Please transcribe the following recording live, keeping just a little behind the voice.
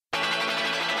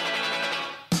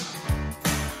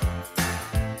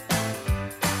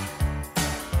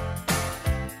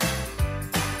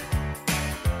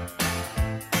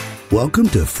Welcome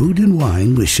to Food and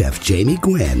Wine with Chef Jamie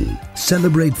Gwen.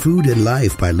 Celebrate food and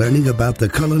life by learning about the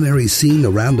culinary scene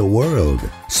around the world.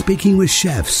 Speaking with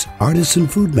chefs, artisan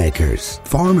food makers,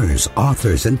 farmers,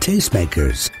 authors, and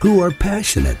tastemakers who are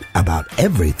passionate about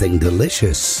everything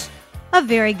delicious. A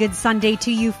very good Sunday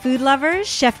to you, food lovers.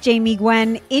 Chef Jamie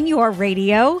Gwen in your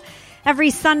radio.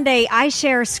 Every Sunday, I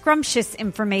share scrumptious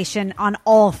information on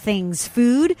all things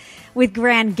food with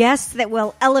grand guests that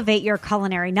will elevate your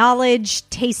culinary knowledge,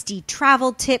 tasty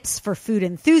travel tips for food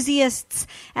enthusiasts,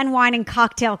 and wine and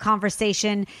cocktail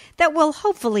conversation that will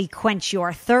hopefully quench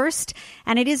your thirst.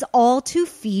 And it is all to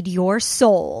feed your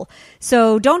soul.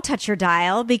 So don't touch your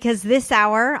dial, because this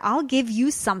hour, I'll give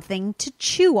you something to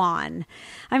chew on.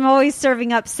 I'm always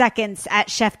serving up seconds at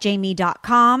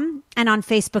chefjamie.com and on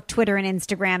Facebook, Twitter, and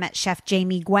Instagram at Chef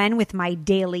Jamie Gwen with my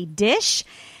daily dish.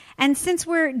 And since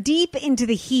we're deep into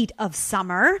the heat of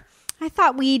summer, I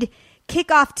thought we'd kick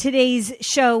off today's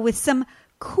show with some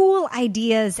cool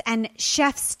ideas and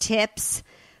chef's tips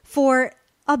for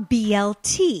a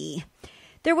BLT.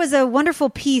 There was a wonderful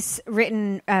piece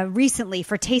written recently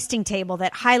for Tasting Table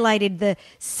that highlighted the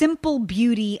simple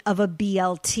beauty of a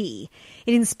BLT.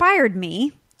 It inspired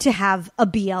me to have a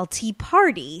BLT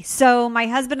party. So my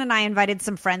husband and I invited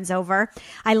some friends over.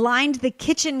 I lined the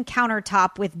kitchen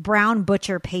countertop with brown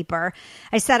butcher paper.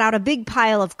 I set out a big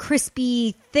pile of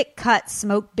crispy, thick-cut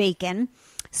smoked bacon,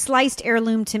 sliced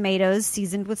heirloom tomatoes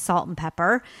seasoned with salt and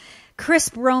pepper,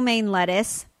 crisp romaine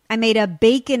lettuce. I made a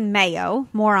bacon mayo,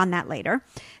 more on that later,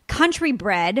 country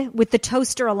bread with the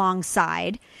toaster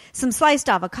alongside, some sliced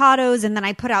avocados, and then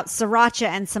I put out sriracha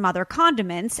and some other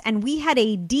condiments, and we had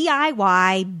a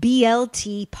DIY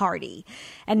BLT party.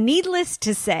 And needless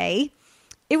to say,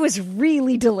 it was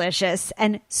really delicious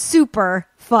and super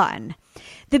fun.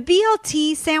 The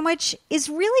BLT sandwich is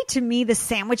really, to me, the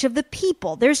sandwich of the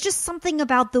people. There's just something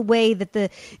about the way that the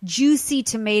juicy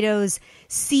tomatoes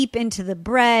seep into the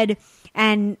bread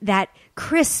and that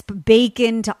crisp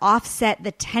bacon to offset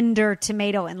the tender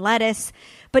tomato and lettuce.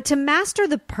 But to master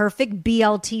the perfect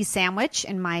BLT sandwich,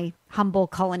 in my humble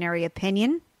culinary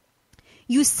opinion,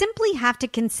 you simply have to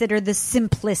consider the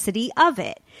simplicity of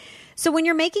it. So when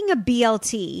you're making a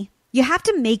BLT, you have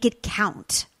to make it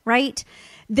count, right?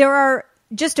 There are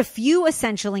just a few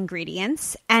essential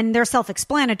ingredients, and they're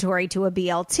self-explanatory to a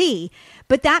BLT,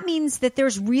 but that means that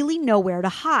there's really nowhere to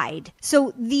hide.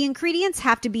 So the ingredients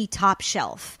have to be top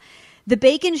shelf. The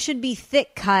bacon should be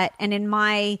thick cut, and in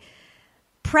my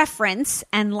preference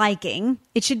and liking,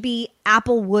 it should be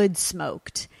apple wood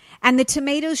smoked. And the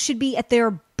tomatoes should be at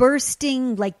their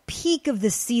bursting, peak of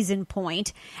the season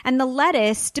point. And the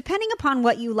lettuce, depending upon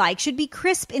what you like, should be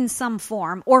crisp in some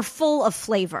form or full of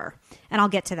flavor. And I'll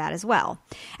get to that as well.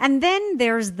 And then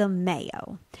there's the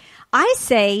mayo. I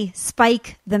say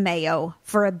spike the mayo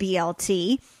for a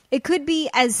BLT. It could be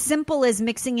as simple as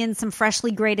mixing in some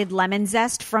freshly grated lemon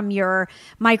zest from your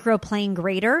microplane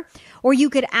grater, or you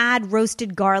could add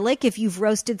roasted garlic. If you've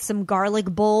roasted some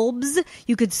garlic bulbs,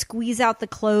 you could squeeze out the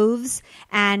cloves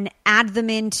and add them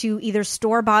into either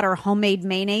store-bought or homemade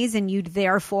mayonnaise, and you'd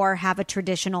therefore have a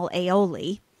traditional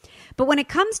aioli. But when it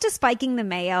comes to spiking the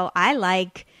mayo, I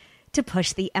like to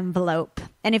push the envelope.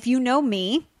 And if you know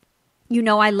me, you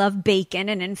know I love bacon,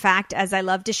 and in fact, as I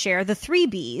love to share, the 3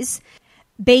 Bs.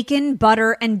 Bacon,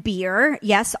 butter, and beer.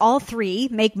 Yes, all 3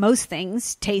 make most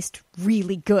things taste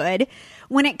really good.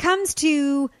 When it comes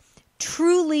to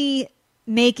truly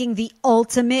making the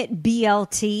ultimate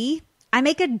BLT, I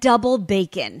make a double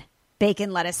bacon,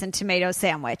 lettuce, and tomato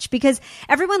sandwich, because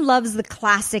everyone loves the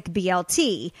classic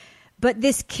BLT. But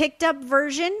this kicked up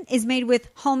version is made with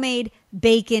homemade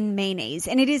bacon mayonnaise,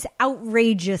 and it is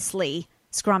outrageously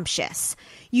scrumptious.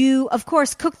 You, of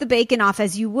course, cook the bacon off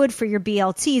as you would for your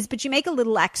BLTs, but you make a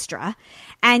little extra,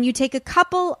 and you take a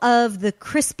couple of the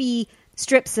crispy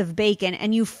strips of bacon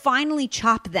and you finely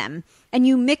chop them, and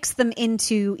you mix them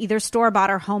into either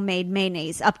store-bought or homemade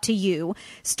mayonnaise, up to you,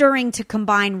 stirring to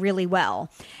combine really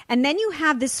well. And then you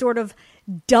have this sort of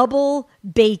double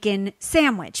bacon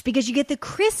sandwich, because you get the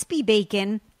crispy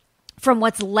bacon from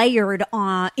what's layered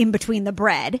in between the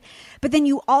bread. But then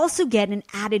you also get an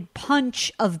added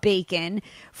punch of bacon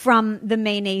from the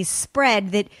mayonnaise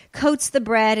spread that coats the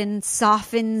bread and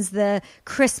softens the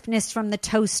crispness from the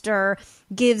toaster,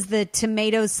 gives the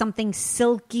tomatoes something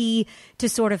silky to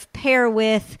sort of pair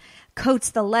with,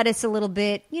 coats the lettuce a little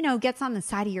bit, gets on the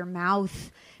side of your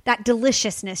mouth. That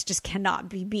deliciousness just cannot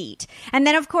be beat. And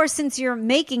then, of course, since you're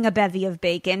making a bevy of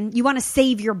bacon, you want to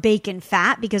save your bacon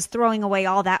fat, because throwing away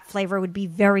all that flavor would be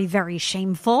very, very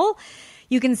shameful.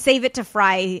 You can save it to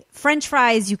fry French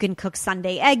fries. You can cook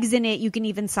Sunday eggs in it. You can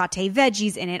even saute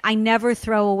veggies in it. I never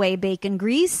throw away bacon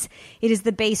grease. It is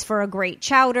the base for a great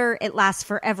chowder. It lasts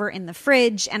forever in the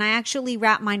fridge. And I actually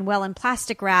wrap mine well in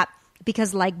plastic wrap,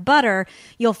 because like butter,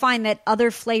 you'll find that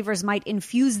other flavors might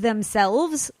infuse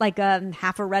themselves, like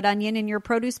half a red onion in your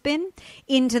produce bin,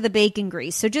 into the bacon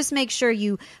grease. So just make sure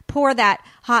you pour that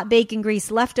hot bacon grease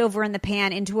left over in the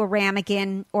pan into a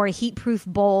ramekin or a heat-proof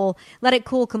bowl. Let it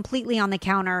cool completely on the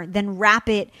counter. Then wrap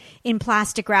it in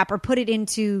plastic wrap or slip it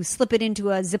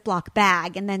into a Ziploc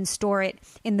bag and then store it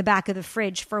in the back of the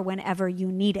fridge for whenever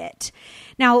you need it.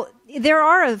 Now, there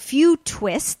are a few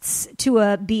twists to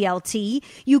a BLT.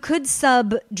 You could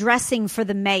sub dressing for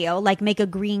the mayo, like make a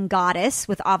green goddess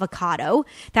with avocado.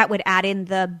 That would add in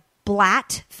the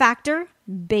BLAT factor,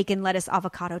 bacon, lettuce,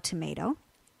 avocado, tomato.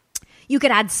 You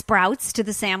could add sprouts to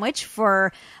the sandwich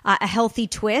for a healthy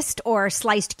twist, or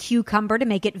sliced cucumber to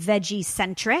make it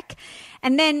veggie-centric.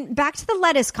 And then back to the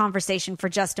lettuce conversation for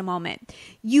just a moment.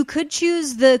 You could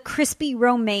choose the crispy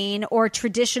romaine or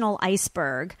traditional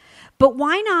iceberg, but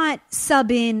why not sub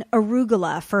in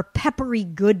arugula for peppery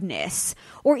goodness,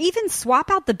 or even swap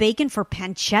out the bacon for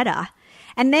pancetta?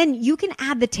 And then you can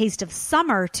add the taste of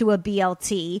summer to a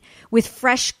BLT with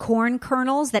fresh corn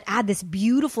kernels that add this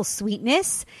beautiful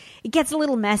sweetness. It gets a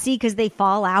little messy because they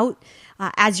fall out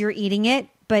as you're eating it,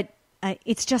 but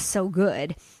it's just so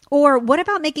good. Or what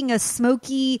about making a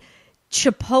smoky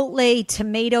chipotle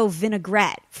tomato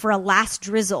vinaigrette for a last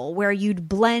drizzle, where you'd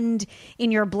blend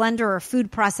in your blender or food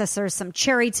processor some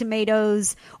cherry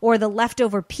tomatoes or the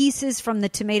leftover pieces from the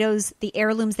tomatoes, the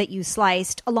heirlooms that you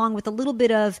sliced, along with a little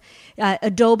bit of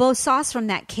adobo sauce from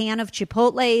that can of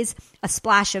chipotles, a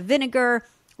splash of vinegar,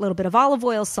 a little bit of olive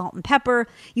oil, salt, and pepper.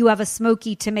 You have a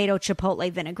smoky tomato chipotle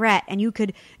vinaigrette, and you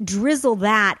could drizzle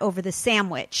that over the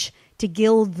sandwich to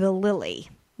gild the lily.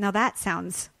 Now that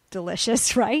sounds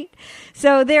delicious, right?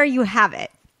 So there you have it.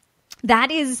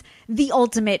 That is the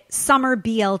ultimate summer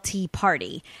BLT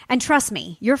party. And trust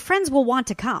me, your friends will want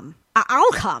to come.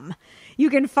 I'll come. You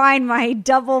can find my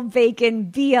double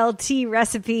bacon BLT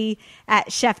recipe at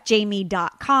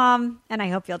chefjamie.com, and I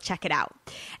hope you'll check it out.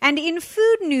 And in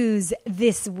food news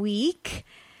this week,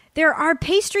 there are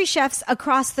pastry chefs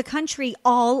across the country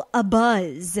all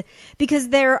abuzz because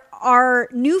there are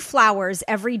new flours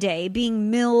every day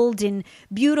being milled in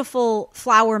beautiful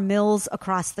flour mills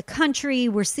across the country.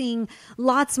 We're seeing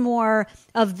lots more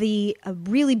of the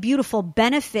really beautiful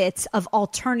benefits of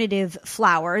alternative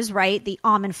flours, right? The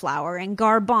almond flour and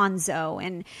garbanzo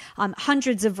and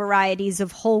hundreds of varieties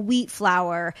of whole wheat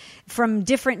flour from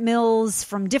different mills,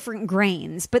 from different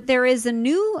grains. But there is a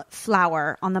new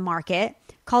flour on the market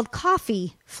called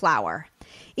coffee flour.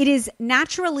 It is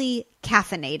naturally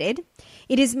caffeinated.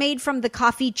 It is made from the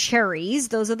coffee cherries.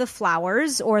 Those are the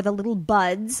flowers or the little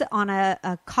buds on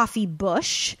a coffee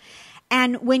bush.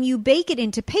 And when you bake it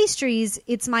into pastries,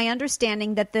 it's my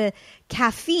understanding that the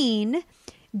caffeine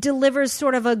delivers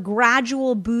sort of a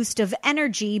gradual boost of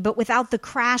energy, but without the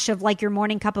crash of like your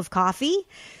morning cup of coffee.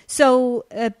 So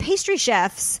pastry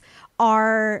chefs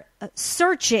are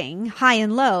searching high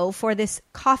and low for this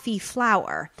coffee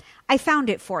flour. I found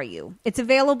it for you. It's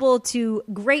available to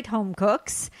great home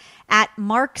cooks at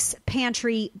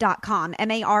markspantry.com,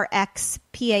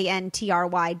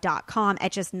 marxpantry.com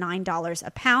at just $9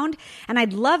 a pound. And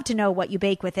I'd love to know what you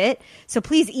bake with it. So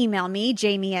please email me,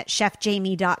 Jamie at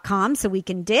chefjamie.com, so we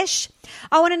can dish.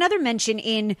 Oh, and another mention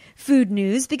in food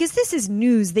news, because this is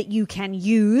news that you can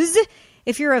use.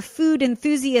 If you're a food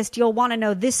enthusiast, you'll want to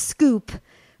know this scoop.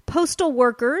 Postal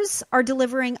workers are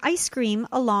delivering ice cream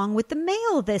along with the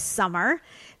mail this summer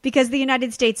because the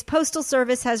United States Postal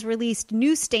Service has released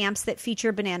new stamps that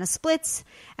feature banana splits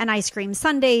and ice cream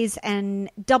sundaes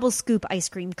and double scoop ice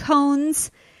cream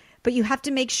cones. But you have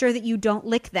to make sure that you don't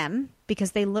lick them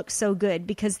because they look so good,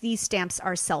 because these stamps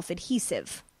are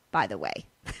self-adhesive, by the way.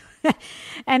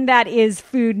 And that is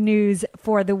food news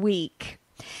for the week.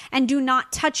 And do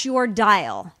not touch your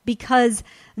dial, because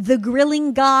the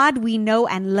grilling god we know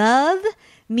and love,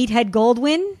 Meathead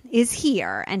Goldwyn, is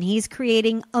here, and he's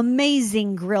creating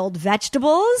amazing grilled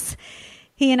vegetables.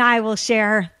 He and I will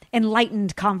share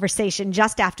enlightened conversation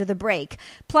just after the break.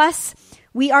 Plus,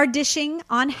 we are dishing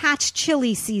on Hatch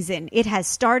chili season. It has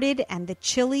started, and the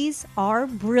chilies are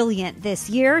brilliant this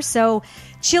year. So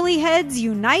chili heads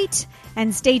unite,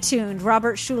 and stay tuned.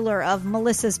 Robert Schuller of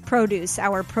Melissa's Produce,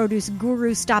 our produce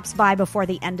guru, stops by before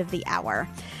the end of the hour.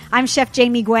 I'm Chef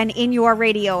Jamie Gwen in your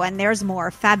radio, and there's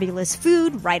more fabulous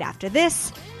food right after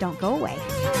this. Don't go away.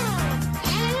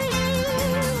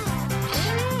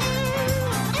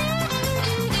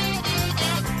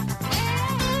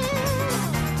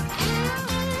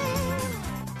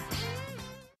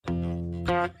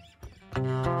 Sharpen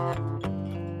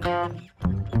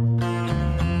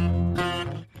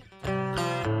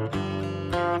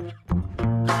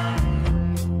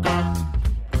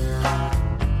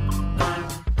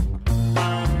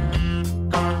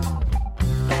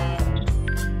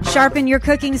your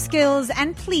cooking skills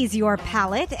and please your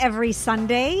palate every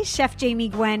Sunday. Chef Jamie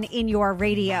Gwen in your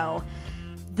radio.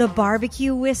 The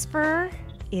Barbecue Whisperer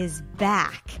is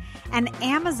back, and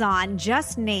Amazon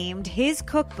just named his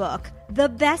cookbook the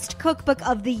best cookbook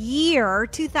of the year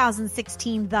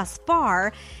 2016 thus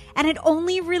far, and it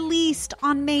only released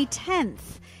on May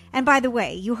 10th. And by the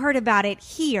way, you heard about it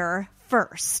here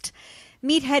first.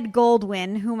 Meathead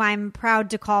Goldwyn, whom I'm proud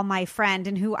to call my friend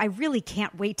and who I really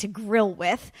can't wait to grill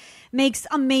with, makes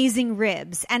amazing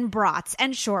ribs and brats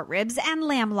and short ribs and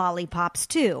lamb lollipops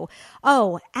too.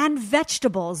 Oh, and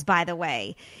vegetables, by the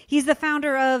way. He's the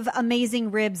founder of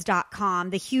AmazingRibs.com,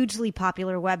 the hugely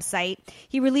popular website.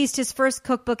 He released his first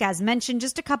cookbook, as mentioned,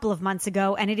 just a couple of months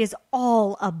ago, and it is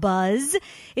all a buzz.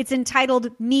 It's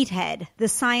entitled Meathead, The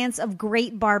Science of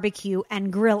Great Barbecue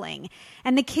and Grilling.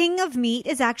 And the king of meat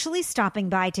is actually stopping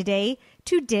by today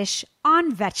to dish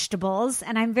on vegetables,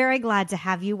 and I'm very glad to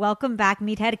have you. Welcome back,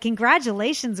 Meathead.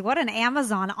 Congratulations. What an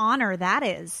Amazon honor that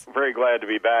is. Very glad to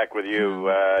be back with you.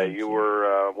 You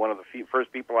were one of the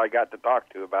first people I got to talk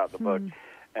to about the book,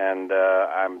 and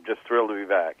I'm just thrilled to be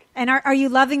back. And are you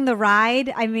loving the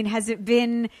ride? I mean, has it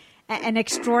been an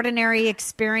extraordinary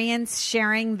experience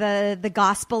sharing the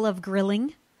gospel of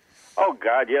grilling? Oh,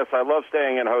 God, yes. I love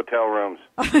staying in hotel rooms.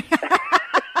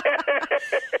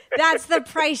 That's the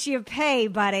price you pay,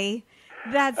 buddy.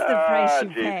 That's the price you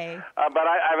pay. But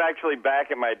I'm actually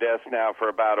back at my desk now for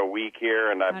about a week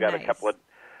here, and I've got nice. a couple of,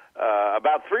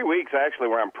 about 3 weeks actually,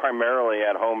 where I'm primarily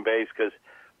at home base because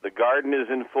the garden is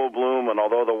in full bloom, and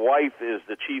although the wife is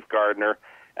the chief gardener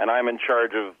and I'm in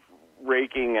charge of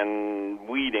raking and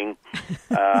weeding,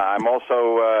 I'm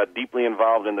also deeply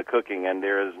involved in the cooking, and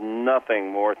there is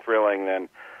nothing more thrilling than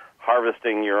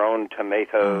harvesting your own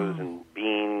tomatoes and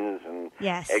beans and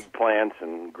eggplants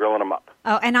and grilling them up.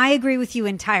 Oh, and I agree with you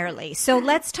entirely. So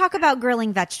let's talk about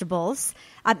grilling vegetables.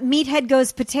 Meathead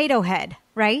goes potato head,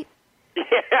 right? Yeah,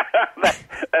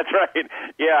 that's right.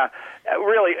 Yeah,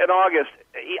 really, in August,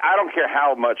 I don't care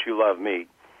how much you love meat.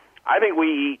 I think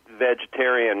we eat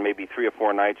vegetarian maybe 3 or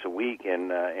 4 nights a week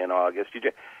in August.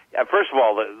 First of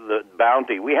all, the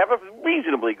bounty. We have a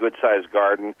reasonably good-sized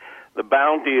garden. The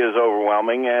bounty is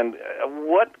overwhelming, and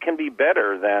what can be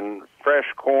better than fresh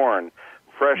corn,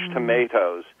 fresh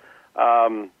tomatoes?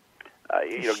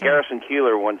 Garrison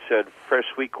Keillor once said, fresh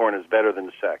sweet corn is better than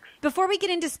sex. Before we get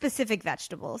into specific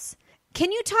vegetables,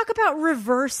 can you talk about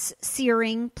reverse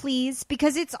searing, please?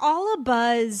 Because it's all a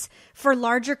buzz for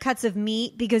larger cuts of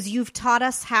meat, because you've taught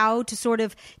us how to sort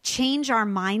of change our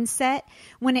mindset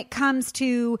when it comes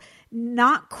to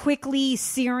not quickly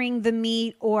searing the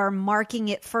meat or marking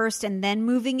it first and then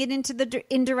moving it into the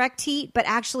indirect heat, but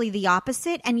actually the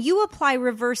opposite. And you apply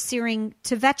reverse searing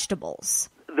to vegetables.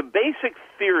 The basic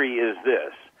theory is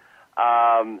this,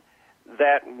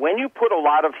 that when you put a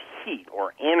lot of heat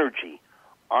or energy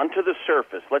onto the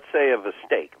surface, let's say of a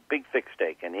steak, a big thick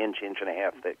steak, an inch and a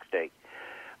half thick steak,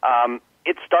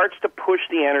 it starts to push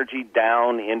the energy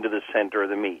down into the center of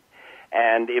the meat.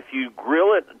 And if you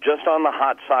grill it just on the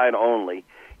hot side only,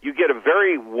 you get a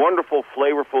very wonderful,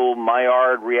 flavorful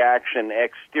Maillard reaction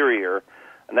exterior,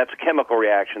 and that's a chemical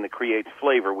reaction that creates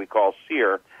flavor we call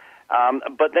sear.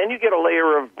 But then you get a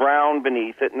layer of brown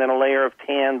beneath it, and then a layer of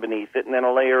tan beneath it, and then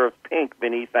a layer of pink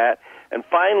beneath that. And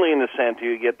finally in the center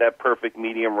you get that perfect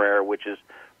medium rare, which is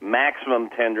maximum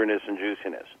tenderness and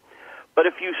juiciness. But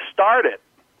if you start it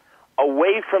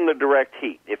away from the direct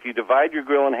heat, if you divide your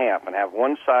grill in half and have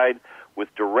one side with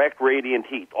direct radiant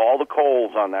heat, all the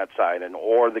coals on that side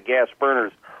or the gas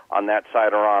burners on that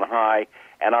side are on high,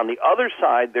 and on the other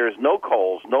side there's no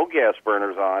coals, no gas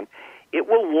burners on, it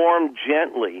will warm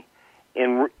gently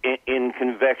in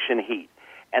convection heat.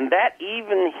 And that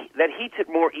heats it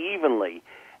more evenly.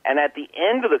 And at the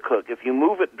end of the cook, if you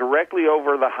move it directly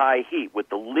over the high heat with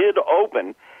the lid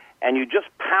open, and you just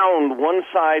pound one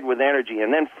side with energy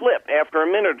and then flip after a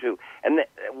minute or two, and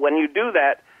when you do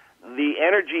that, the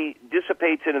energy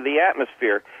dissipates into the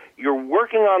atmosphere. You're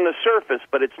working on the surface,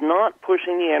 but it's not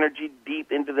pushing the energy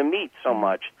deep into the meat so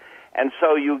much. And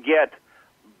so you get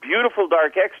beautiful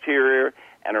dark exterior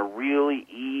and a really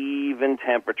even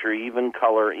temperature, even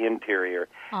color interior.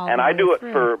 And I do it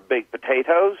for baked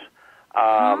potatoes.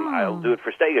 I'll do it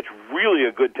for steak. It's really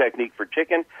a good technique for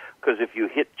chicken, because if you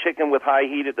hit chicken with high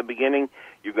heat at the beginning,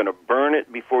 you're going to burn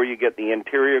it before you get the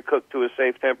interior cooked to a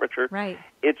safe temperature. Right.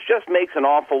 It just makes an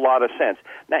awful lot of sense.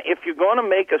 Now, if you're going to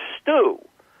make a stew,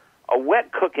 a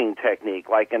wet cooking technique,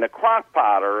 like in a crock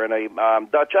pot or in a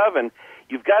Dutch oven,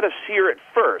 you've got to sear it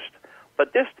first.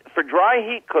 But this, for dry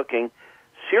heat cooking,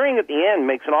 searing at the end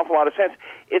makes an awful lot of sense.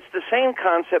 It's the same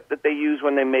concept that they use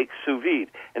when they make sous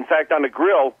vide. In fact, on the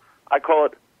grill, I call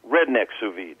it redneck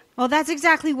sous vide. Well, that's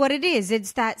exactly what it is.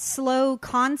 It's that slow,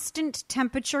 constant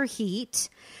temperature heat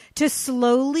to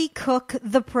slowly cook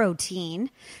the protein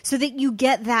so that you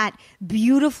get that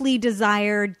beautifully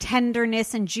desired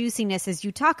tenderness and juiciness as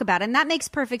you talk about. And that makes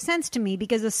perfect sense to me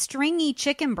because a stringy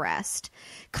chicken breast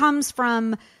comes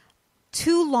from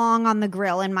too long on the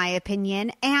grill, in my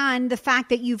opinion, and the fact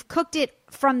that you've cooked it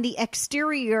from the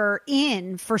exterior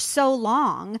in for so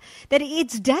long that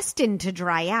it's destined to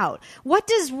dry out. What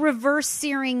does reverse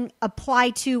searing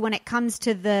apply to when it comes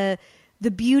to the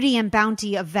beauty and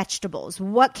bounty of vegetables?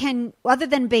 What can, other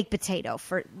than baked potato,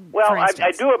 for instance?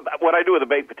 I do what I do with the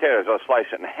baked potatoes. I'll slice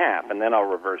it in half, and then I'll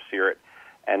reverse sear it,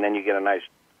 and then you get a nice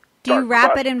Do you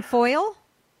wrap crust. it in foil?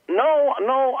 No.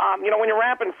 When you're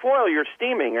wrapping foil, you're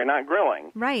steaming. You're not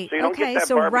grilling. Right. So you don't okay. get that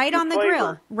So right on the flavor.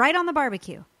 grill, right on the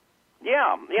barbecue.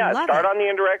 Yeah. Love Start it. on the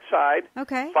indirect side.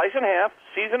 Okay. Slice in half.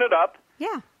 Season it up.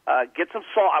 Yeah. Get some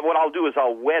salt. What I'll do is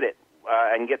I'll wet it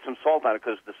and get some salt on it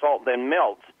because the salt then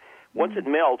melts. Once it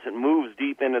melts, it moves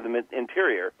deep into the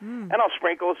interior. And I'll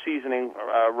sprinkle a seasoning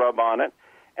rub on it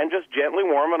and just gently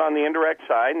warm it on the indirect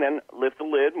side, and then lift the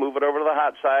lid, move it over to the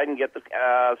hot side, and get the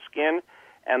skin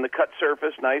and the cut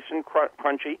surface nice and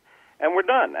crunchy, and we're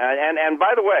done. And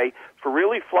by the way, for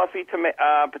really fluffy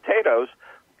potatoes,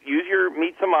 use your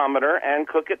meat thermometer and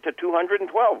cook it to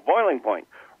 212, boiling point,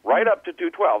 right up to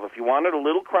 212. If you want it a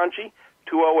little crunchy,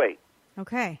 208.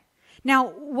 Okay. Now,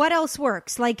 what else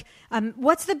works? Like,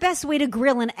 what's the best way to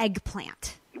grill an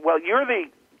eggplant? Well, you're the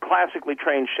classically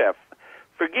trained chef.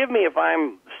 Forgive me if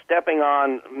I'm stepping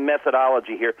on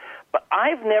methodology here, but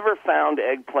I've never found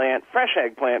fresh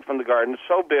eggplant from the garden,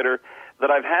 so bitter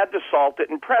that I've had to salt it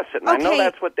and press it. And I know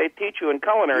that's what they teach you in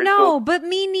culinary school. No, but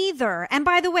me neither. And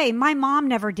by the way, my mom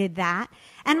never did that.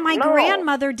 And my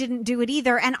grandmother didn't do it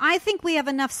either. And I think we have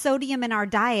enough sodium in our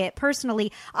diet.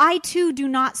 Personally, I too do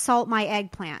not salt my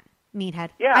eggplant, Meathead.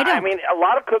 Yeah, I don't. I mean, a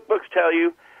lot of cookbooks tell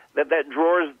you that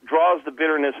draws the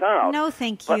bitterness out. No,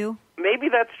 thank But you. maybe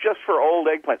that's just for old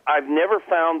eggplant. I've never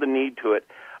found the need to it.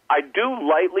 I do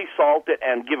lightly salt it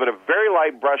and give it a very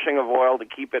light brushing of oil to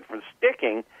keep it from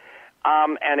sticking,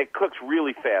 and it cooks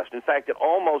really fast. In fact, it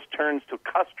almost turns to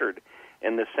custard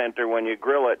in the center when you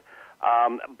grill it.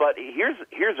 But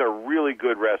here's a really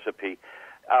good recipe.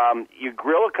 You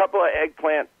grill a couple of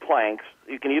eggplant planks.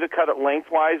 You can either cut it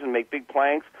lengthwise and make big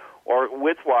planks, or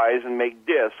widthwise and make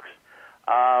discs.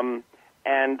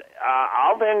 And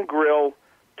I'll then grill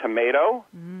tomato,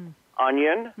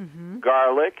 onion,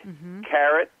 garlic,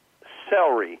 carrot,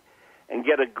 celery, and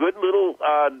get a good little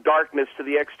darkness to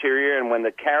the exterior. And when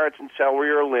the carrots and celery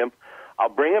are limp, I'll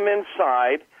bring them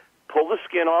inside, pull the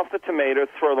skin off the tomato,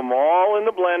 throw them all in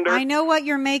the blender. I know what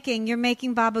you're making. You're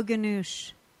making baba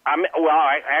ganoush. I'm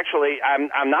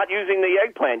not using the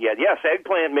eggplant yet. Yes,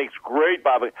 eggplant makes great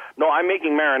baba. No, I'm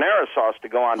making marinara sauce to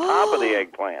go on top of the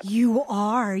eggplant. You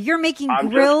are. You're making I'm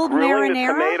grilled just grilling marinara?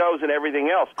 the tomatoes and everything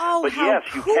else. Oh, but how yes,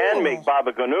 cool. you can make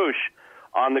baba ganoush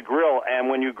on the grill, and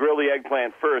when you grill the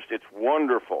eggplant first, it's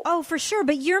wonderful. Oh, for sure.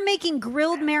 But you're making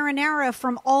grilled marinara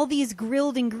from all these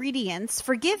grilled ingredients.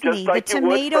 Forgive Just me. like the you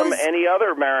would tomatoes, from any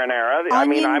other marinara. I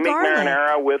onion, make garlic.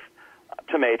 marinara with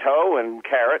tomato and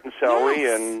carrot and celery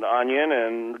Yes. and onion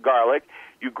and garlic.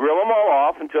 You grill them all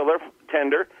off until they're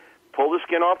tender. Pull the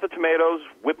skin off the tomatoes,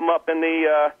 whip them up in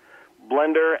the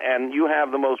blender, and you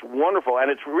have the most wonderful,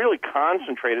 and it's really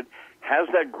concentrated, has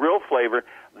that grill flavor.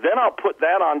 Then I'll put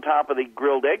that on top of the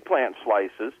grilled eggplant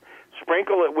slices,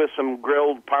 sprinkle it with some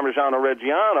grilled Parmigiano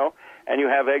Reggiano, and you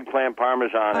have eggplant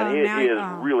Parmesan, and it is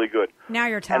really good. Now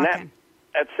you're talking. And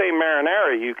that same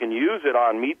marinara, you can use it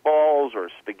on meatballs or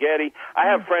spaghetti. I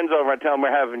have friends over, I tell them we're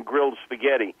having grilled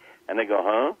spaghetti, and they go,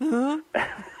 huh?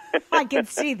 I can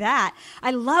see that.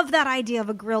 I love that idea of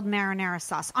a grilled marinara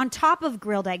sauce on top of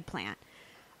grilled eggplant.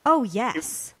 Oh,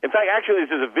 yes. In fact, actually, this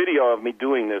is a video of me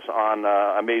doing this on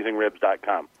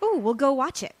AmazingRibs.com. Oh, we'll go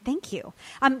watch it. Thank you.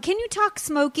 Can you talk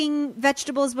smoking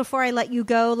vegetables before I let you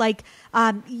go? Like,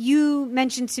 you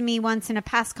mentioned to me once in a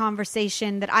past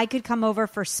conversation that I could come over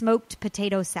for smoked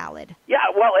potato salad. Yeah,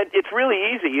 well, it's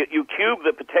really easy. You cube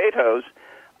the potatoes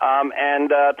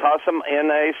and toss them in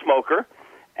a smoker,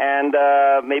 and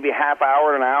maybe a half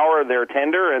hour, an hour, they're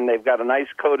tender, and they've got a nice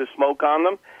coat of smoke on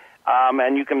them.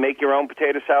 And you can make your own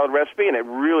potato salad recipe, and it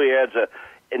really adds a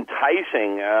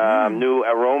enticing new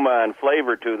aroma and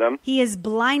flavor to them. He is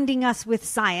blinding us with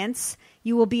science.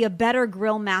 You will be a better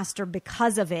grill master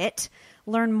because of it.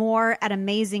 Learn more at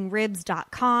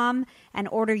AmazingRibs.com and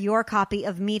order your copy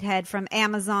of Meathead from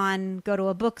Amazon. Go to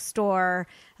a bookstore,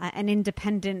 an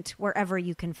independent, wherever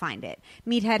you can find it.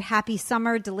 Meathead, happy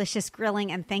summer, delicious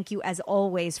grilling, and thank you as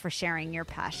always for sharing your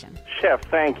passion. Chef,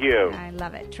 thank you. I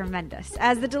love it. Tremendous.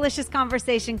 As the delicious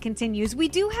conversation continues, we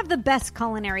do have the best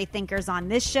culinary thinkers on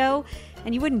this show,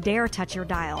 and you wouldn't dare touch your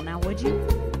dial now, would you?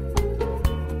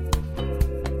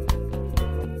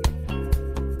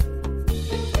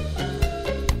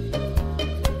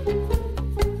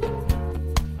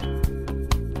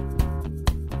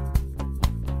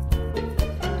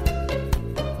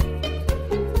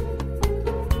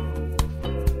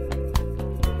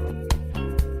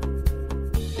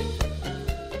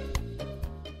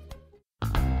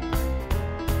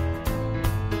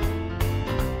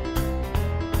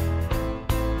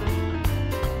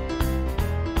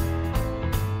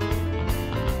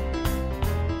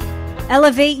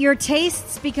 Elevate your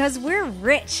tastes because we're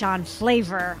rich on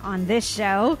flavor on this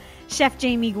show. Chef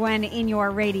Jamie Gwen in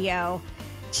your radio.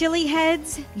 Chili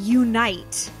heads,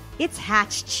 unite. It's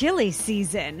Hatch chili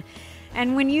season.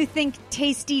 And when you think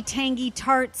tasty, tangy,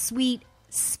 tart, sweet,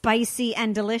 spicy,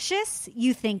 and delicious,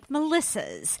 you think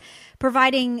Melissa's.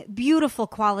 Providing beautiful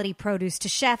quality produce to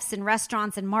chefs in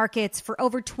restaurants and markets for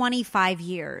over 25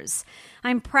 years.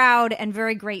 I'm proud and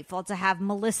very grateful to have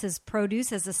Melissa's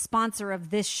Produce as a sponsor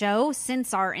of this show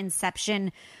since our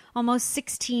inception almost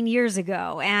 16 years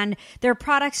ago, and their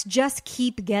products just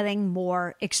keep getting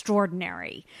more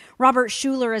extraordinary. Robert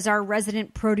Schuler is our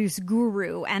resident produce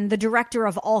guru and the director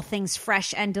of all things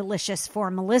fresh and delicious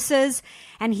for Melissa's,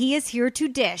 and he is here to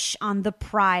dish on the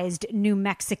prized New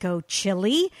Mexico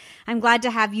chili. I'm glad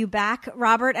to have you back,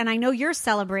 Robert, and I know you're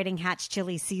celebrating Hatch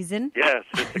chili season. Yes,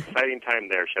 it's an exciting time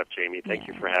there, Chef Jamie. Thank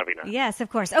you for having us. Yes, of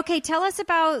course. Okay, tell us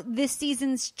about this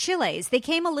season's chilies. They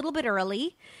came a little bit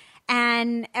early,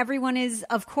 and everyone is,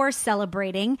 of course,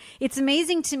 celebrating. It's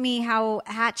amazing to me how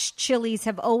Hatch chilies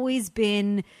have always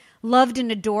been loved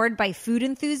and adored by food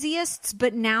enthusiasts,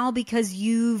 but now because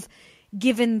you've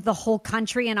given the whole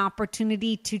country an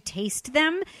opportunity to taste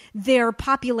them, their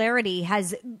popularity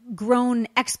has grown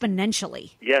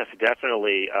exponentially. Yes,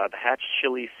 definitely. The Hatch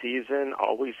chili season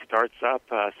always starts up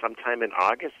sometime in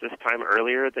August, this time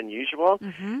earlier than usual,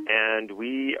 and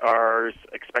we are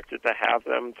expected to have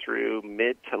them through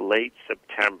mid to late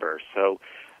September. So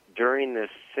during this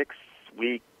 6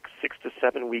 to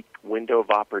 7 week window of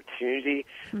opportunity,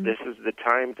 this is the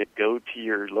time to go to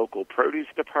your local produce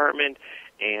department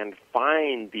and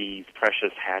find these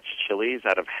precious Hatch chilies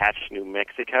out of Hatch, New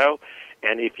Mexico.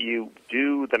 And if you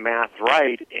do the math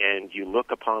right and you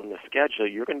look upon the schedule,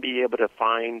 you're going to be able to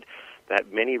find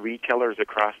that many retailers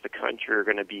across the country are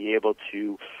going to be able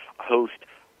to host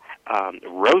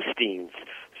roastings.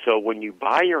 So when you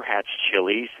buy your Hatch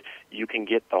chilies, you can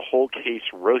get the whole case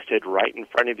roasted right in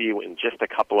front of you in just a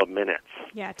couple of minutes.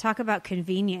 Yeah, talk about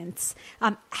convenience.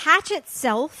 Hatch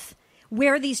itself,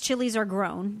 where these chilies are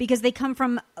grown, because they come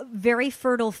from very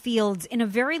fertile fields in a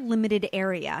very limited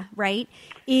area, right,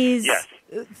 is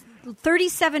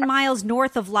 37 miles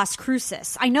north of Las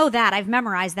Cruces. I know that. I've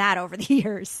memorized that over the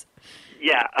years.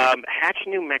 Yeah, Hatch,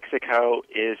 New Mexico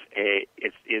is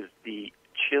the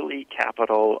chili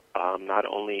capital not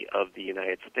only of the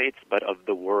United States but of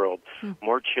the world.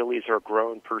 More chilies are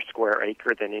grown per square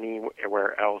acre than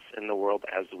anywhere else in the world,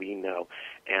 as we know,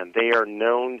 and they are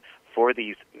known for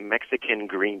these Mexican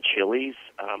green chilies,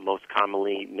 most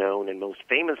commonly known and most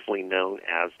famously known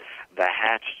as the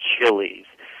Hatch chilies.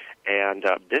 And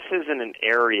this is in an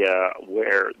area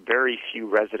where very few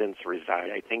residents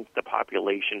reside. I think the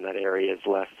population in that area is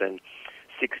less than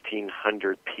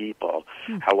 1,600 people.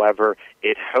 However,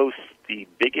 it hosts the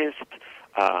biggest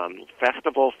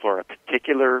festival for a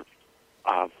particular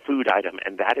food item,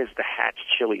 and that is the Hatch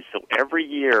chili. So every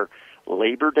year,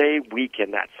 Labor Day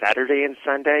weekend, that Saturday and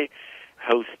Sunday,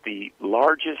 hosts the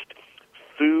largest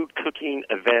food cooking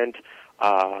event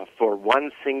for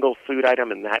one single food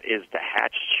item, and that is the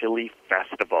Hatch Chili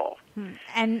Festival.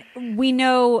 And we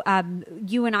know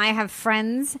you and I have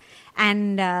friends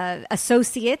and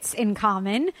associates in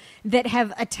common that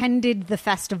have attended the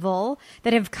festival,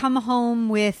 that have come home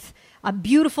with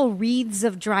beautiful wreaths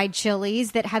of dried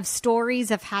chilies that have stories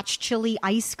of Hatch chili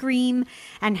ice cream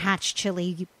and Hatch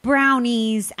chili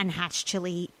brownies and Hatch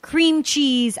chili cream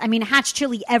cheese. I mean, Hatch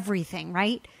chili everything,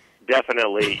 right?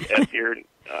 Definitely. If you're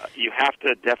you have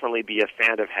to definitely be a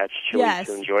fan of Hatch chili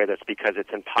to enjoy this, because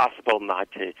it's impossible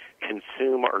not to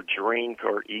consume or drink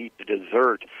or eat the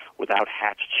dessert without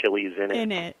Hatch chilies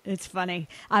in it. It's funny.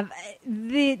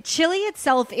 The chili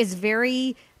itself is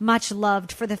very much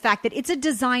loved for the fact that it's a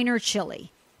designer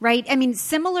chili. right? I mean,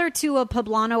 similar to a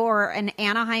poblano or an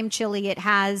Anaheim chili, it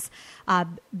has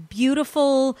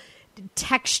beautiful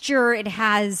texture. It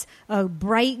has a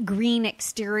bright green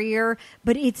exterior,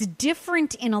 but it's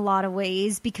different in a lot of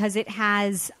ways because it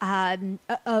has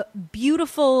a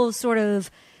beautiful sort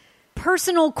of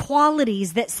personal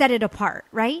qualities that set it apart,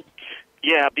 right?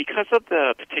 Yeah, because of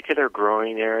the particular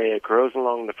growing area, it grows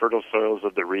along the fertile soils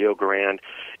of the Rio Grande.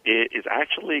 It is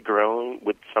actually grown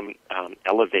with some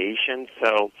elevation,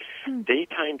 so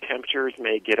daytime temperatures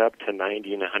may get up to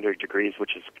 90 and 100 degrees,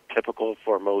 which is typical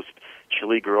for most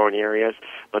chili growing areas.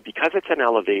 But because it's an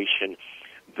elevation,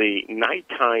 the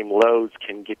nighttime lows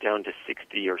can get down to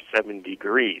 60 or 70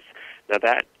 degrees. Now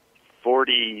that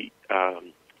 40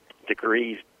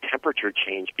 degrees temperature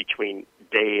change between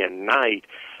day and night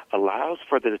allows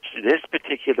for this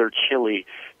particular chili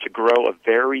to grow a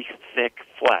very thick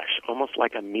flesh, almost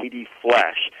like a meaty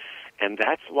flesh. And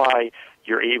that's why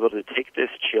you're able to take this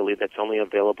chili that's only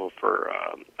available for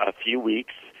a few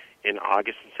weeks in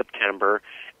August and September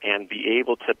and be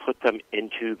able to put them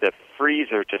into the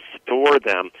freezer to store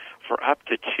them for up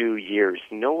to 2 years.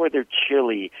 No other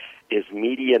chili is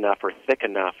meaty enough or thick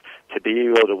enough to be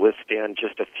able to withstand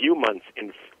just a few months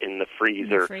in the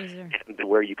freezer,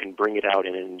 where you can bring it out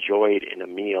and enjoy it in a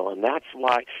meal. And that's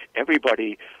why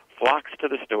everybody flocks to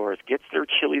the stores, gets their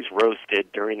chilies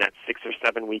roasted during that 6 or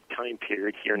 7 week time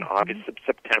period here in August and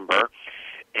September,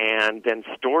 and then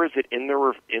stores it in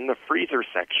the freezer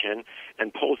section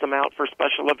and pulls them out for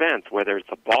special events, whether it's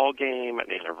a ball game, an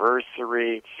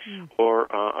anniversary, or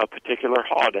a particular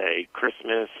holiday,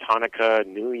 Christmas, Hanukkah,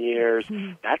 New Year's.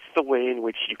 That's the way in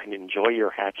which you can enjoy your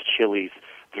Hatch chilies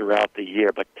throughout the year.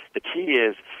 But the key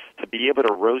is to be able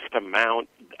to roast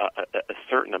a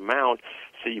certain amount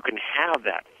so you can have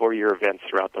that for your events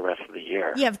throughout the rest of the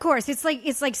year. Yeah, of course. It's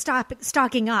like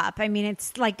stocking up. I mean,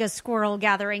 it's like a squirrel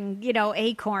gathering,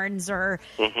 acorns or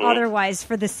otherwise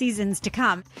for the seasons to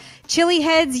come. Chili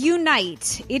heads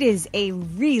unite. It is a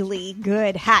really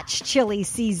good Hatch chili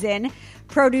season.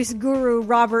 Produce guru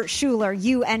Robert Schuller,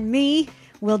 you and me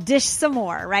will dish some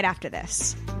more right after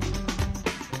this.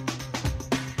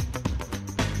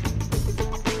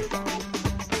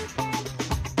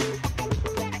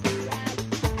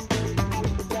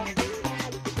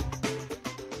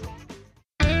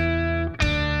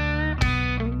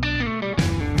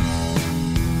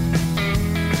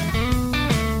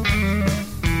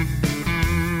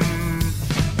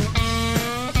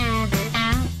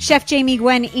 Chef Jamie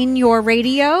Gwen in your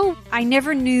radio. I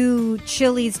never knew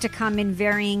chilies to come in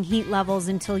varying heat levels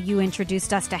until you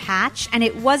introduced us to Hatch. And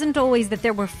it wasn't always that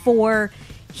there were 4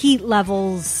 heat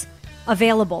levels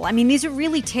available. I mean, these are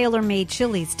really tailor-made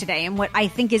chilies today. And what I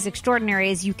think is extraordinary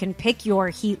is you can pick your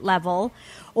heat level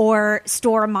or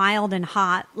store mild and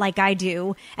hot like I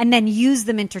do, and then use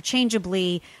them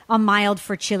interchangeably. A mild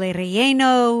for chile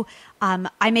relleno.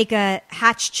 I make a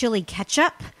Hatch chili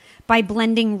ketchup by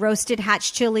blending roasted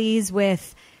Hatch chilies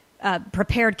with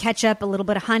prepared ketchup, a little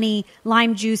bit of honey,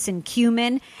 lime juice, and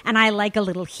cumin. And I like a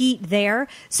little heat there.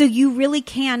 So you really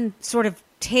can sort of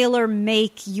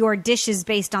tailor-make your dishes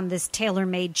based on this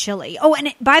tailor-made chili. Oh,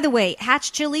 and by the way,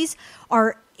 Hatch chilies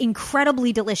are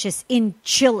incredibly delicious in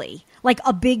chili, like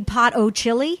a big pot o'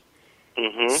 chili.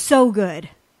 So good.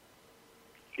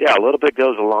 Yeah, a little bit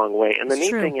goes a long way. And the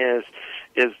neat thing is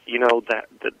that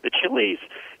the chilies,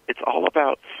 it's all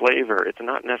about flavor. It's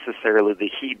not necessarily the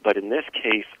heat, but in this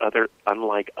case,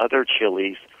 unlike other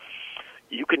chilies,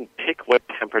 you can pick what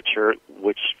temperature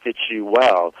which fits you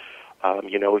well.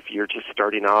 If you're just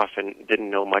starting off and didn't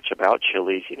know much about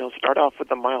chilies, start off with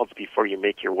the milds before you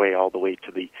make your way all the way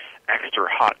to the extra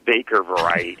hot baker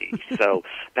variety. So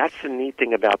that's the neat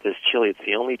thing about this chili. It's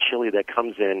the only chili that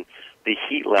comes in the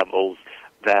heat levels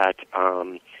that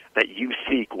you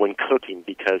seek when cooking,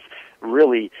 because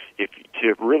really,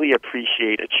 to really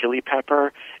appreciate a chili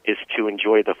pepper is to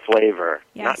enjoy the flavor,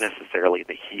 not necessarily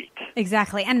the heat.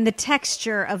 Exactly. And the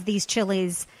texture of these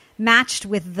chilies matched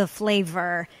with the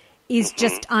flavor is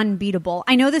just unbeatable.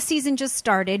 I know the season just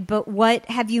started, but what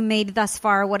have you made thus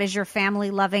far? What is your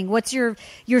family loving? What's your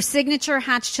signature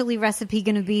Hatch chili recipe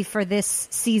going to be for this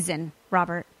season,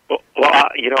 Robert? Well,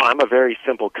 I'm a very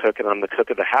simple cook, and I'm the cook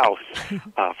of the house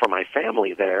for my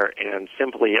family there. And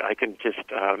simply, I can just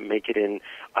make it in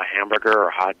a hamburger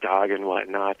or hot dog and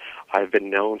whatnot. I've been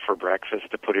known for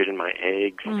breakfast to put it in my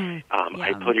eggs.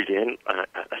 I put it in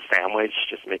a sandwich,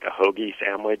 just make a hoagie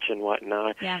sandwich and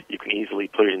whatnot. Yeah. You can easily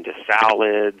put it into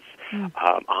salads,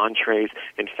 entrees.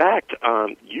 In fact,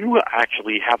 you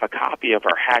actually have a copy of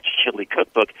our Hatch Chili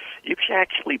Cookbook. You can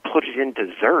actually put it in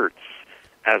desserts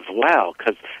as well,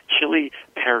 because chili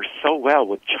pairs so well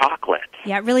with chocolate.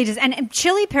 Yeah, it really does. And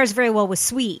chili pairs very well with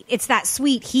sweet. It's that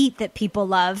sweet heat that people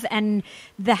love. And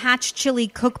the Hatch Chili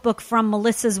Cookbook from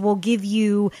Melissa's will give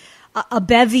you a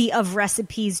bevy of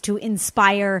recipes to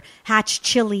inspire Hatch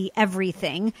Chili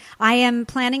everything. I am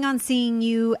planning on seeing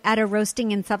you at a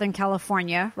roasting in Southern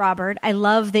California, Robert. I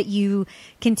love that you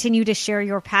continue to share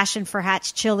your passion for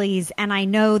Hatch Chilies, and I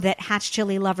know that Hatch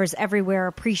Chili lovers everywhere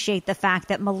appreciate the fact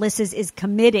that Melissa's is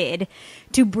committed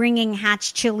to bringing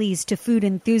Hatch Chilies to food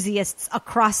enthusiasts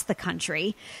across the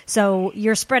country. So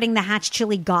you're spreading the Hatch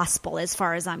Chili gospel as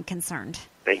far as I'm concerned.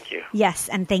 Thank you. Yes,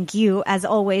 and thank you, as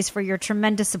always, for your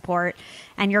tremendous support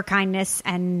and your kindness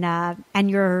and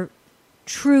your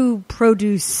true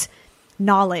produce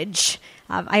knowledge.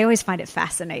 I always find it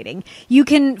fascinating. You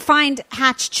can find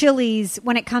Hatch Chilies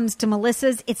when it comes to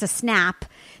Melissa's. It's a snap.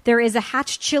 There is a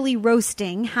Hatch Chili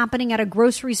roasting happening at a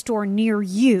grocery store near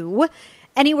you.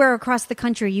 Anywhere across the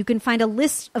country, you can find a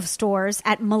list of stores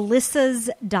at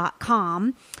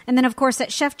melissas.com. And then, of course, at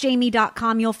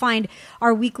chefjamie.com, you'll find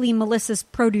our weekly Melissa's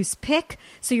Produce Pick.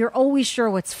 So you're always sure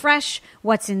what's fresh,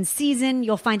 what's in season.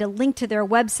 You'll find a link to their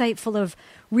website full of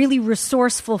really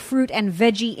resourceful fruit and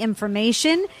veggie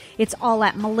information. It's all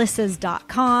at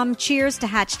melissas.com. Cheers to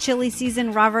Hatch Chili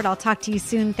season. Robert, I'll talk to you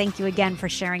soon. Thank you again for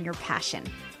sharing your passion.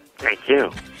 Thank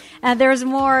you. There's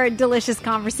more delicious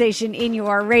conversation in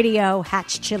your radio,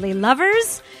 Hatch Chili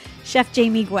lovers. Chef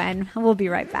Jamie Gwen. We'll be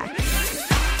right back.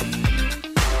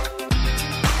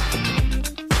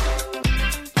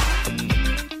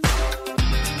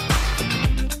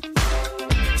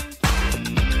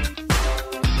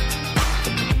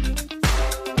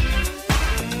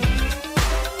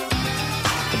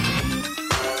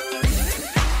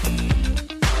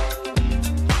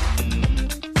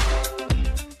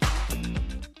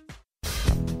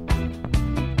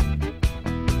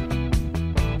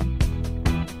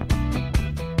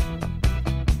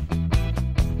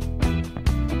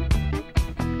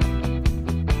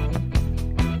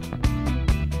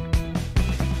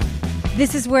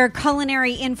 This is where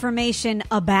culinary information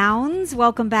abounds.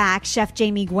 Welcome back, Chef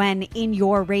Jamie Gwen in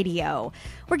your radio.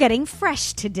 We're getting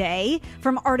fresh today.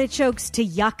 From artichokes to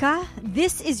yucca,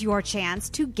 this is your chance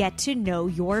to get to know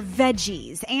your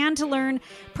veggies and to learn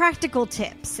practical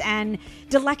tips and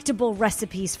delectable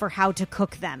recipes for how to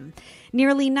cook them.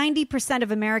 Nearly 90%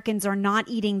 of Americans are not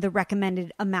eating the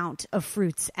recommended amount of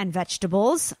fruits and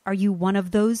vegetables. Are you one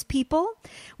of those people?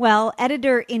 Well,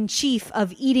 editor-in-chief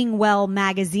of Eating Well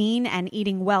magazine and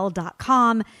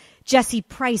eatingwell.com, Jessie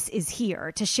Price is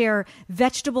here to share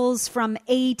vegetables from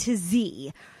A to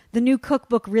Z. The new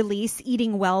cookbook release,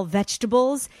 Eating Well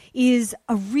Vegetables, is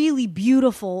a really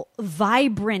beautiful,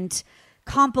 vibrant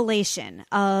compilation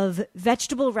of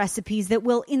vegetable recipes that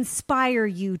will inspire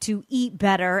you to eat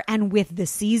better and with the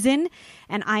season.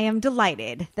 And I am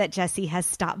delighted that Jessie has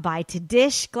stopped by to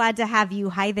dish. Glad to have you.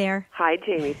 Hi there. Hi,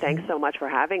 Jamie. Thanks so much for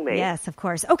having me. Yes, of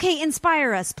course. Okay,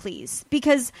 inspire us, please,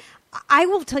 because I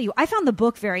will tell you, I found the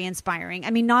book very inspiring.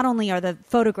 I mean, not only are the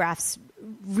photographs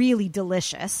really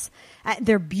delicious,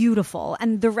 they're beautiful,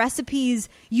 and the recipes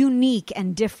unique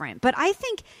and different. But I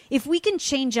think if we can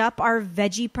change up our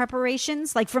veggie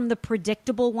preparations, like from the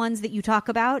predictable ones that you talk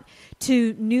about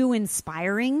to new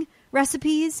inspiring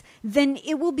recipes, then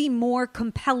it will be more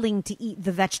compelling to eat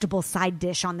the vegetable side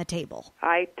dish on the table.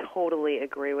 I totally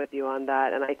agree with you on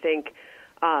that. And I think,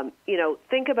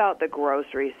 think about the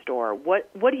grocery store.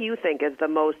 What do you think is the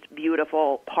most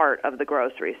beautiful part of the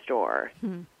grocery store?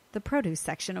 The produce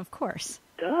section, of course.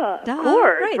 Duh. Of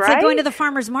course, right? It's like going to the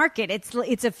farmer's market.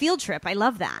 It's a field trip. I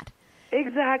love that.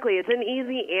 Exactly. It's an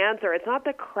easy answer. It's not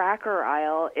the cracker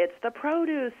aisle. It's the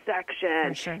produce section.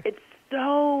 For sure. It's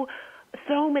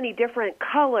so many different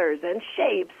colors and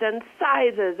shapes and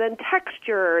sizes and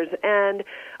textures. And,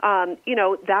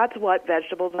 that's what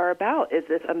vegetables are about, is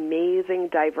this amazing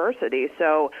diversity.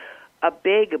 So a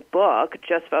big book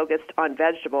just focused on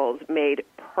vegetables made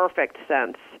perfect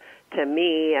sense to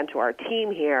me and to our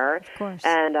team here. Of course.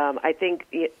 And I think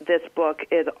this book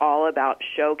is all about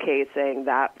showcasing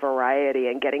that variety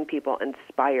and getting people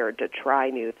inspired to try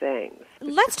new things.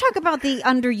 Let's talk about the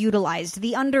underutilized,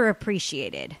 the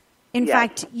underappreciated. In Yes.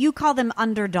 fact, you call them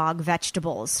underdog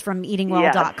vegetables from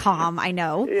eatingwell.com, I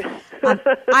know.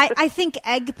 I think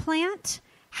eggplant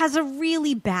has a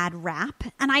really bad rap,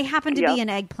 and I happen to be an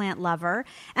eggplant lover.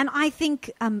 And I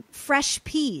think fresh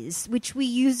peas, which we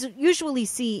usually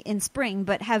see in spring,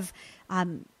 but have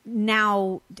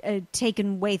now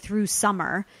taken way through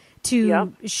summer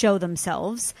to show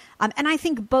themselves. And I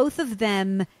think both of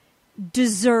them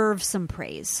deserve some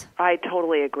praise. I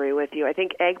totally agree with you. I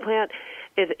think eggplant,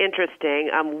 is interesting.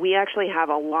 We actually have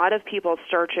a lot of people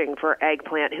searching for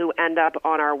eggplant who end up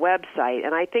on our website,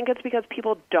 and I think it's because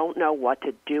people don't know what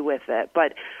to do with it.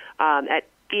 But at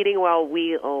Eating Well,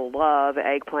 we love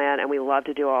eggplant, and we love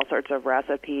to do all sorts of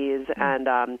recipes.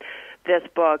 And this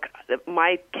book,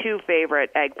 my two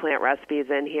favorite eggplant recipes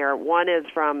in here, one is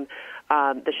from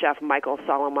the chef Michael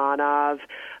Solomonov.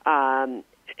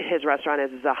 His restaurant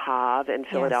is Zahav in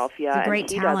Philadelphia. Yes, it's a great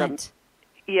talent.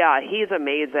 Yeah, he's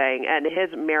amazing. And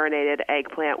his marinated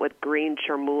eggplant with green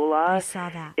chermoula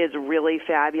is really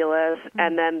fabulous.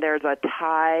 And then there's a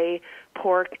Thai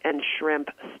pork and shrimp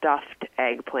stuffed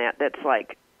eggplant that's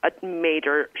like a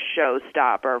major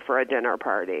showstopper for a dinner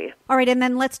party. All right, and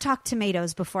then let's talk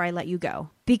tomatoes before I let you go,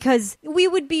 because we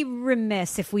would be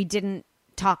remiss if we didn't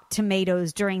talk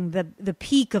tomatoes during the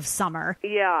peak of summer.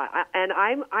 Yeah, and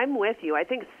I'm with you. I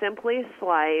think simply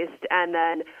sliced and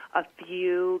then a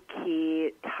few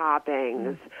key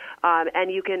toppings,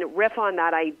 and you can riff on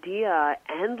that idea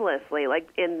endlessly. Like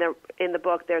in the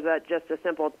book, there's just a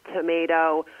simple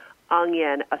tomato,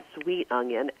 onion, a sweet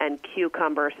onion, and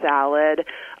cucumber salad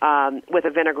with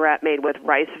a vinaigrette made with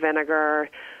rice vinegar.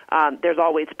 There's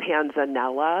always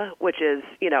panzanella, which is,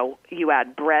 you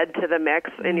add bread to the mix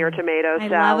in your tomato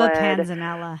salad. I love a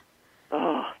panzanella.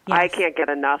 Oh, yes. I can't get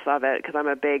enough of it because I'm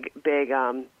a big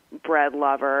bread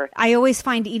lover. I always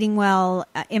find Eating Well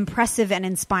impressive and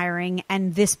inspiring,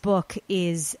 and this book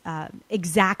is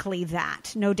exactly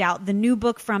that, no doubt. The new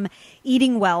book from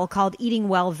Eating Well, called Eating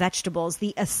Well Vegetables,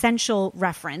 the essential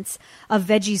reference of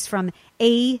veggies from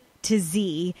A to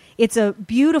Z. It's a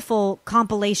beautiful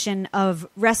compilation of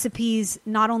recipes,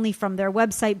 not only from their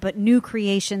website, but new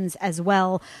creations as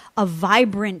well. A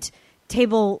vibrant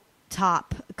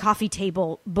tabletop coffee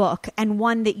table book, and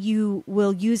one that you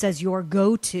will use as your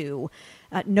go-to,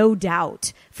 no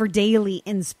doubt, for daily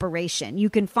inspiration. You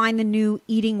can find the new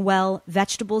Eating Well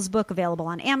Vegetables book available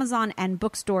on Amazon and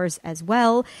bookstores as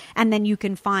well. And then you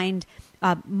can find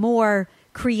more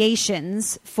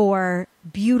creations for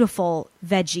beautiful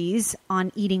veggies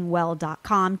on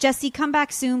eatingwell.com. Jesse, come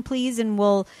back soon, please, and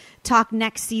we'll talk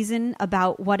next season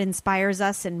about what inspires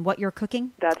us and what you're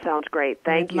cooking. That sounds great.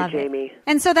 Thank you, Jamie.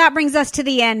 And so that brings us to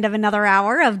the end of another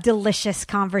hour of delicious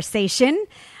conversation.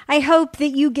 I hope that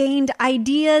you gained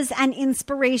ideas and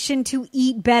inspiration to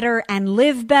eat better and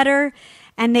live better,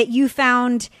 and that you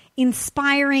found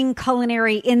inspiring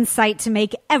culinary insight to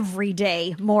make every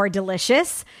day more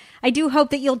delicious. I do hope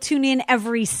that you'll tune in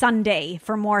every Sunday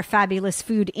for more fabulous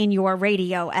food in your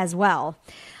radio as well.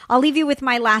 I'll leave you with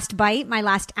my last bite, my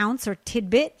last ounce or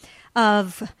tidbit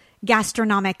of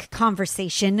gastronomic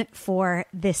conversation for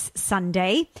this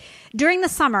Sunday. During the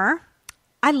summer,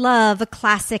 I love a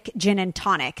classic gin and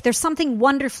tonic. There's something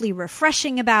wonderfully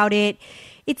refreshing about it.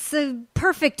 It's a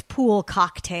perfect pool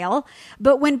cocktail.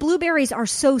 But when blueberries are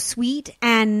so sweet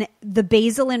and the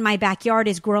basil in my backyard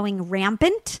is growing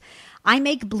rampant, I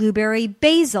make blueberry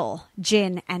basil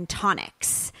gin and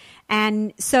tonics.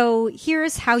 And so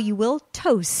here's how you will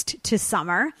toast to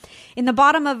summer. In the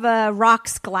bottom of a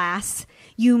rocks glass,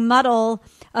 you muddle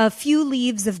a few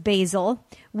leaves of basil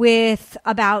with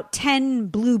about 10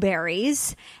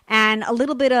 blueberries and a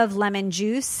little bit of lemon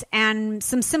juice and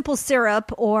some simple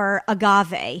syrup or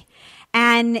agave.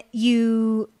 And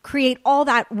you create all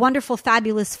that wonderful,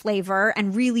 fabulous flavor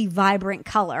and really vibrant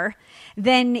color.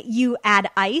 Then you add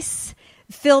ice,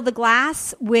 fill the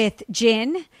glass with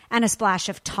gin and a splash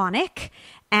of tonic.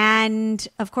 And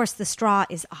of course, the straw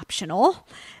is optional.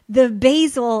 The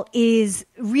basil is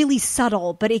really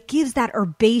subtle, but it gives that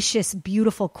herbaceous,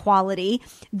 beautiful quality.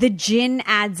 The gin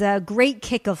adds a great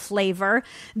kick of flavor.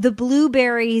 The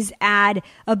blueberries add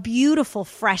a beautiful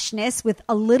freshness with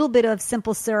a little bit of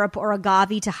simple syrup or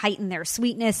agave to heighten their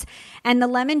sweetness. And the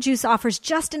lemon juice offers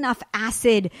just enough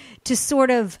acid to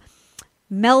sort of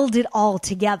meld it all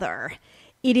together.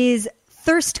 It is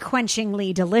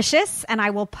thirst-quenchingly delicious, and I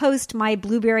will post my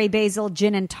blueberry basil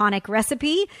gin and tonic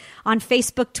recipe on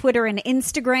Facebook, Twitter, and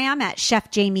Instagram at Chef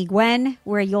Jamie Gwen,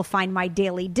 where you'll find my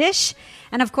daily dish.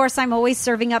 And of course, I'm always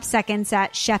serving up seconds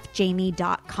at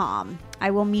chefjamie.com.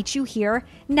 I will meet you here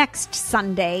next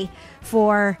Sunday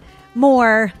for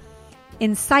more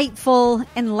insightful,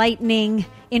 enlightening,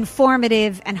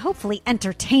 informative, and hopefully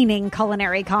entertaining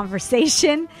culinary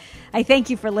conversation. I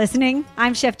thank you for listening.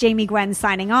 I'm Chef Jamie Gwen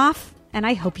signing off, and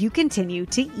I hope you continue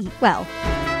to eat well.